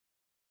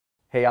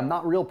Hey, I'm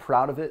not real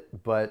proud of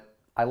it, but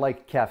I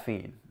like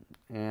caffeine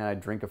and I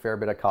drink a fair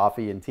bit of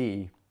coffee and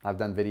tea. I've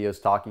done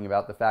videos talking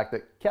about the fact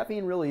that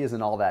caffeine really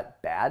isn't all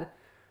that bad,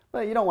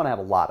 but you don't want to have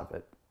a lot of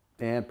it.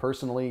 And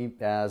personally,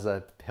 as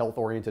a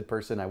health-oriented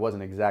person, I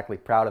wasn't exactly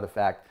proud of the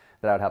fact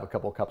that I'd have a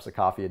couple cups of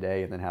coffee a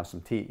day and then have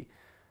some tea.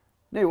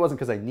 Maybe it wasn't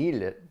because I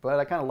needed it, but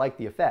I kind of liked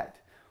the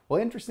effect.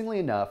 Well, interestingly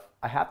enough,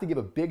 I have to give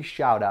a big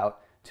shout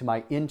out to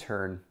my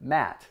intern,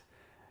 Matt.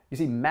 You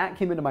see, Matt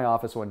came into my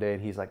office one day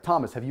and he's like,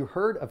 Thomas, have you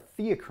heard of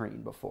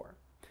Teacrine before?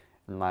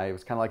 And I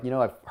was kind of like,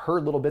 I've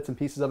heard little bits and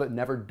pieces of it,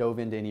 never dove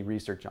into any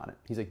research on it.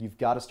 He's like, you've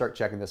got to start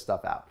checking this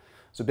stuff out.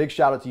 So big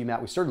shout out to you,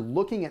 Matt. We started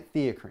looking at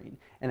Teacrine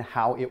and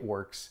how it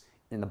works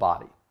in the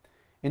body.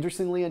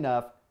 Interestingly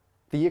enough,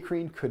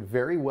 Teacrine could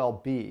very well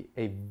be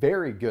a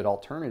very good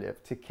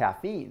alternative to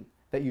caffeine,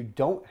 that you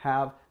don't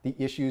have the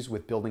issues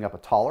with building up a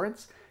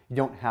tolerance, you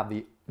don't have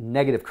the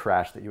negative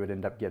crash that you would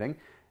end up getting, and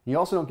you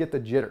also don't get the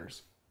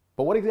jitters.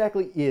 But what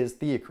exactly is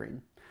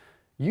Teacrine?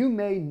 You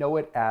may know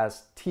it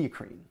as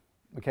Teacrine,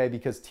 okay,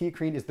 because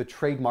Teacrine is the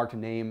trademarked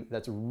name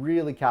that's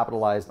really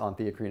capitalized on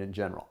Teacrine in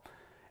general.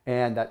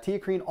 And that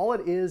Teacrine, all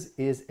it is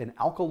an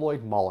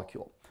alkaloid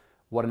molecule.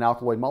 What an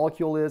alkaloid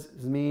molecule is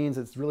means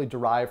it's really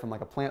derived from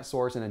like a plant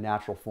source in a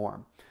natural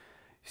form.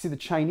 You see, the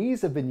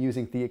Chinese have been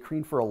using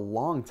Teacrine for a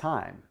long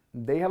time.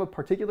 They have a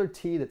particular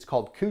tea that's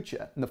called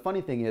Kucha. And the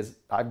funny thing is,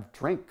 I've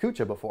drank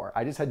Kucha before.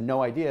 I just had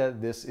no idea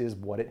this is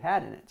what it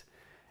had in it.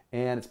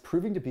 And it's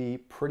proving to be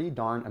pretty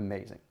darn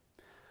amazing.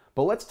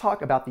 But let's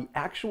talk about the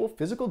actual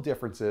physical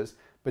differences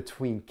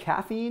between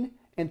caffeine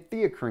and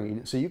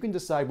Teacrine so you can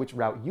decide which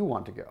route you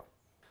want to go.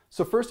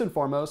 So first and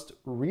foremost,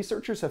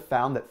 researchers have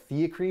found that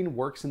Teacrine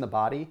works in the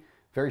body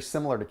very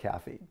similar to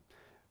caffeine,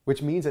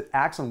 which means it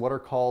acts on what are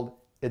called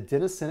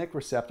adenosinic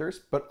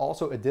receptors, but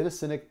also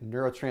adenosinic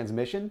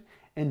neurotransmission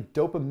and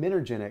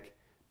dopaminergic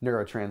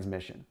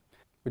neurotransmission,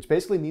 which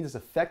basically means it's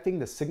affecting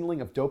the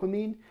signaling of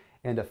dopamine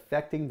and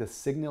affecting the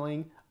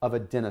signaling of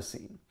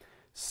adenosine,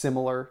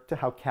 similar to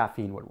how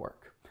caffeine would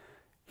work.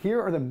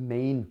 Here are the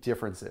main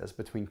differences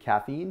between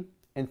caffeine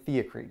and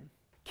Teacrine.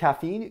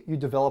 Caffeine, you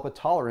develop a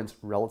tolerance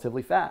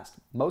relatively fast.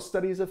 Most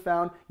studies have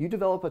found you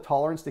develop a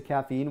tolerance to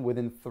caffeine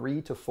within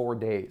 3 to 4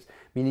 days,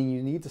 meaning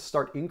you need to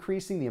start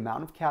increasing the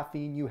amount of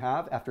caffeine you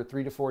have after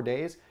 3 to 4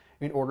 days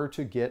in order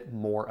to get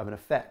more of an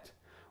effect.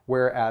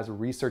 Whereas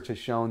research has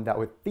shown that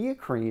with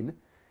Teacrine,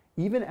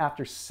 even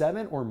after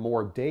 7 or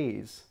more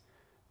days,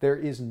 there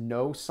is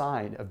no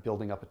sign of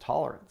building up a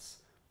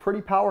tolerance.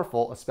 Pretty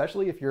powerful,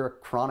 especially if you're a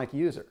chronic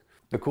user.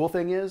 The cool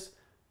thing is,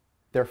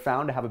 they're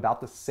found to have about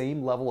the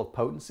same level of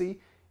potency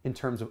in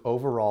terms of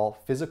overall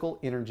physical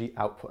energy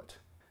output.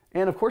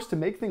 And of course, to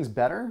make things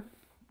better,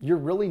 you're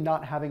really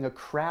not having a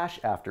crash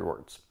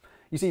afterwards.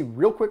 You see,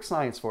 real quick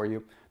science for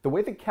you, the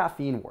way that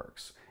caffeine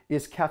works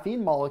is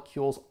caffeine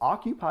molecules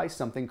occupy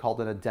something called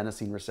an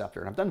adenosine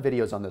receptor. And I've done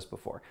videos on this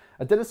before.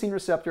 Adenosine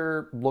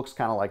receptor looks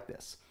kind of like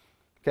this.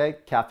 Okay,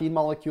 caffeine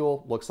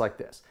molecule looks like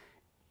this.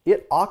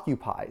 It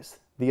occupies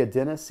the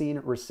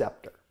adenosine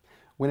receptor.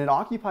 When it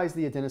occupies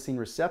the adenosine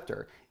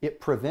receptor,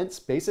 it prevents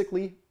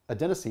basically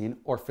adenosine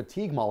or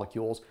fatigue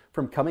molecules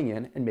from coming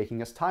in and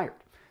making us tired.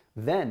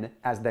 Then,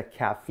 as the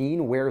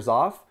caffeine wears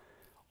off,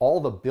 all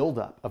the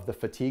buildup of the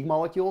fatigue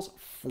molecules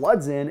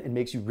floods in and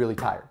makes you really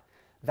tired.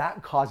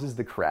 That causes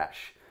the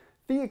crash.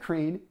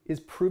 Teacrine is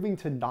proving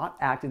to not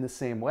act in the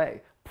same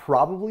way,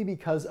 probably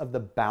because of the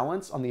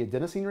balance on the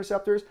adenosine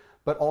receptors,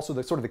 but also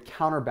the sort of the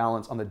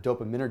counterbalance on the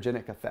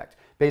dopaminergic effect,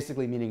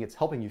 basically meaning it's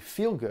helping you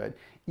feel good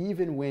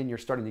even when you're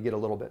starting to get a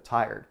little bit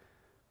tired.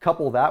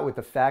 Couple that with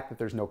the fact that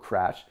there's no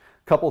crash,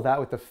 couple that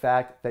with the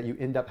fact that you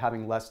end up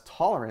having less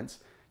tolerance,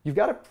 you've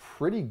got a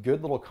pretty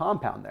good little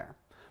compound there.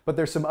 But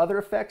there's some other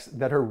effects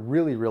that are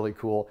really, really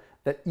cool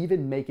that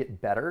even make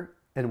it better,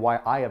 and why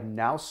I have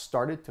now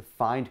started to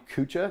find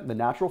Kucha, the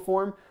natural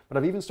form, but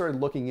I've even started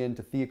looking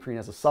into Teacrine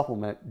as a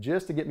supplement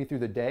just to get me through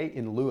the day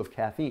in lieu of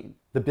caffeine.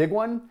 The big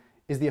one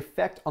is the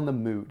effect on the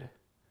mood.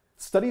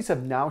 Studies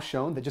have now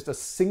shown that just a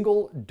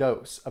single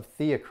dose of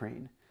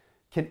Teacrine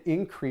can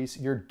increase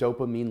your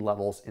dopamine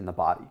levels in the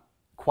body.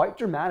 Quite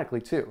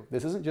dramatically too.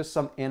 This isn't just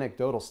some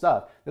anecdotal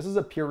stuff. This is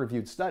a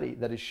peer-reviewed study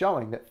that is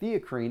showing that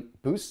Teacrine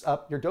boosts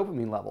up your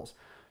dopamine levels.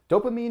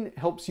 Dopamine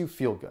helps you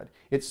feel good.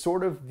 It's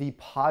sort of the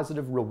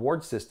positive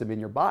reward system in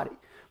your body.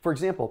 For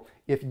example,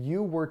 if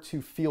you were to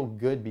feel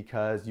good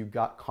because you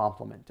got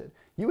complimented,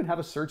 you would have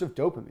a surge of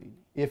dopamine.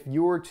 If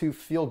you were to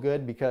feel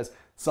good because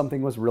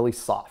something was really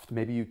soft,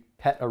 maybe you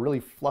pet a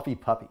really fluffy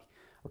puppy,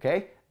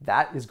 okay?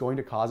 That is going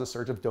to cause a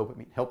surge of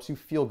dopamine, helps you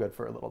feel good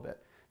for a little bit.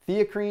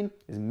 Teacrine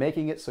is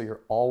making it so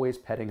you're always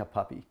petting a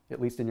puppy,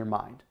 at least in your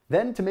mind.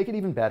 Then to make it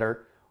even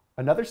better,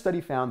 another study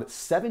found that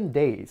 7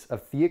 days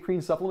of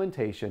Teacrine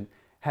supplementation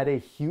had a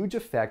huge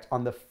effect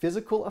on the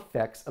physical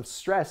effects of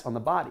stress on the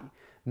body,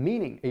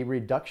 meaning a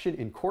reduction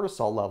in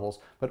cortisol levels,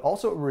 but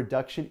also a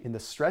reduction in the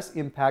stress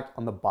impact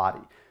on the body,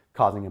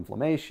 causing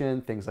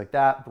inflammation, things like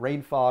that,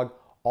 brain fog,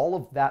 all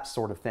of that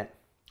sort of thing.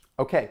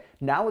 Okay,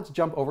 now let's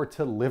jump over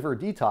to liver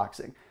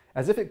detoxing.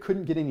 As if it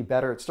couldn't get any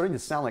better, it's starting to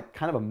sound like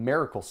kind of a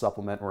miracle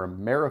supplement or a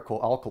miracle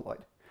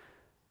alkaloid.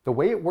 The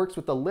way it works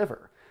with the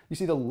liver, you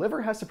see the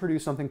liver has to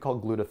produce something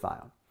called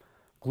glutathione.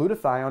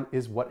 Glutathione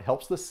is what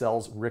helps the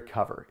cells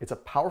recover. It's a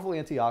powerful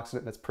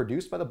antioxidant that's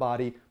produced by the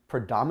body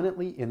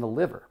predominantly in the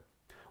liver.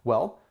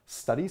 Well,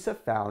 studies have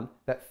found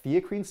that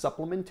Teacrine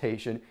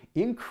supplementation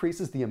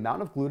increases the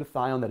amount of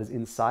glutathione that is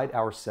inside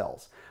our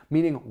cells,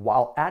 meaning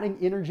while adding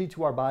energy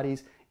to our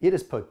bodies, it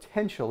is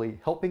potentially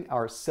helping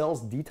our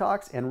cells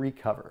detox and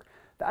recover.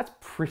 That's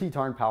pretty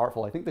darn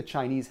powerful. I think the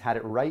Chinese had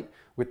it right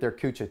with their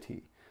Kucha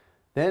tea.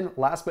 Then,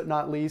 last but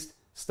not least,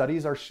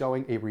 studies are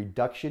showing a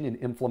reduction in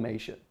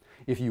inflammation.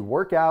 If you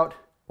work out,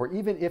 or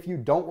even if you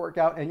don't work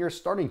out and you're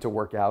starting to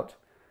work out,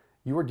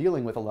 you are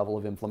dealing with a level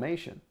of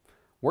inflammation.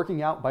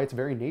 Working out by its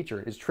very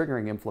nature is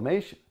triggering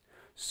inflammation.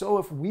 So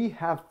if we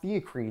have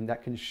Teacrine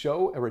that can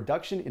show a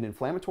reduction in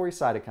inflammatory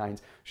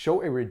cytokines,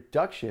 show a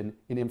reduction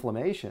in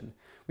inflammation,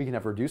 we can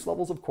have reduced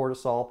levels of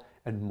cortisol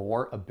and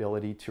more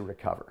ability to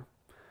recover.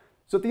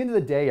 So at the end of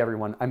the day,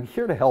 everyone, I'm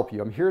here to help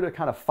you. I'm here to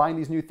kind of find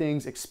these new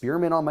things,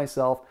 experiment on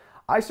myself.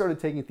 I started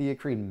taking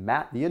Teacrine,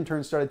 Matt, the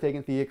intern, started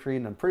taking Teacrine,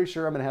 and I'm pretty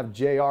sure I'm gonna have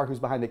JR, who's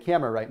behind the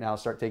camera right now,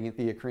 start taking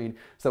Teacrine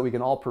so that we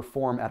can all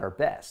perform at our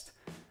best.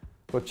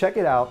 So check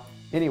it out.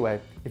 Anyway,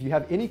 if you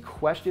have any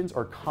questions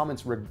or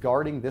comments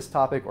regarding this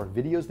topic or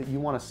videos that you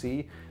want to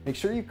see, make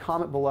sure you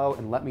comment below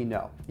and let me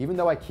know. Even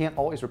though I can't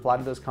always reply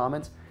to those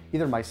comments,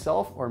 either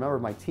myself or a member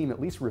of my team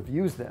at least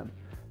reviews them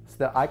so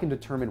that I can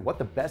determine what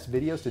the best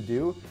videos to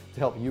do to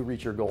help you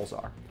reach your goals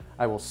are.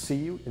 I will see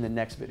you in the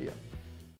next video.